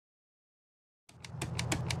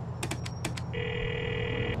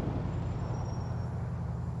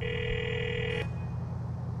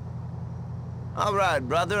All right,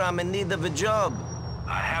 brother, I'm in need of a job.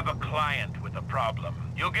 I have a client with a problem.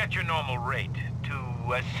 You'll get your normal rate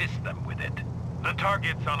to assist them with it. The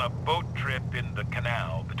target's on a boat trip in the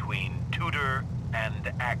canal between Tudor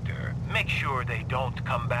and Actor. Make sure they don't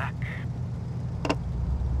come back.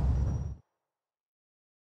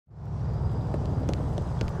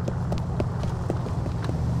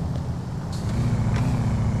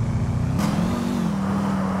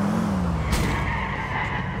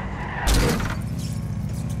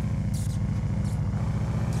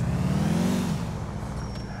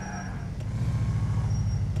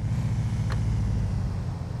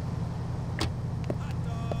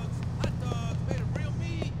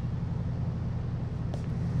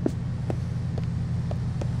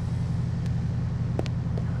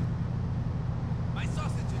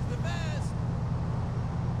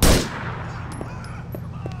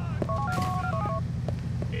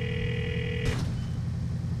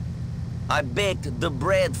 I baked the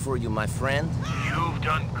bread for you, my friend. You've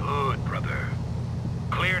done good, brother.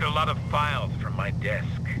 Cleared a lot of files from my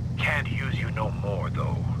desk. Can't use you no more,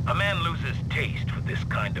 though. A man loses taste for this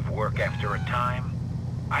kind of work after a time.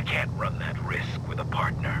 I can't run that risk with a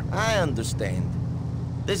partner. I understand.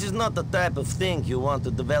 This is not the type of thing you want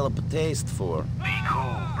to develop a taste for. Be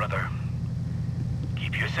cool, brother.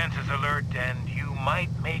 Keep your senses alert, and you might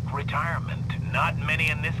make retirement. Not many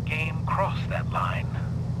in this game cross that line.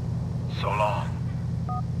 So long.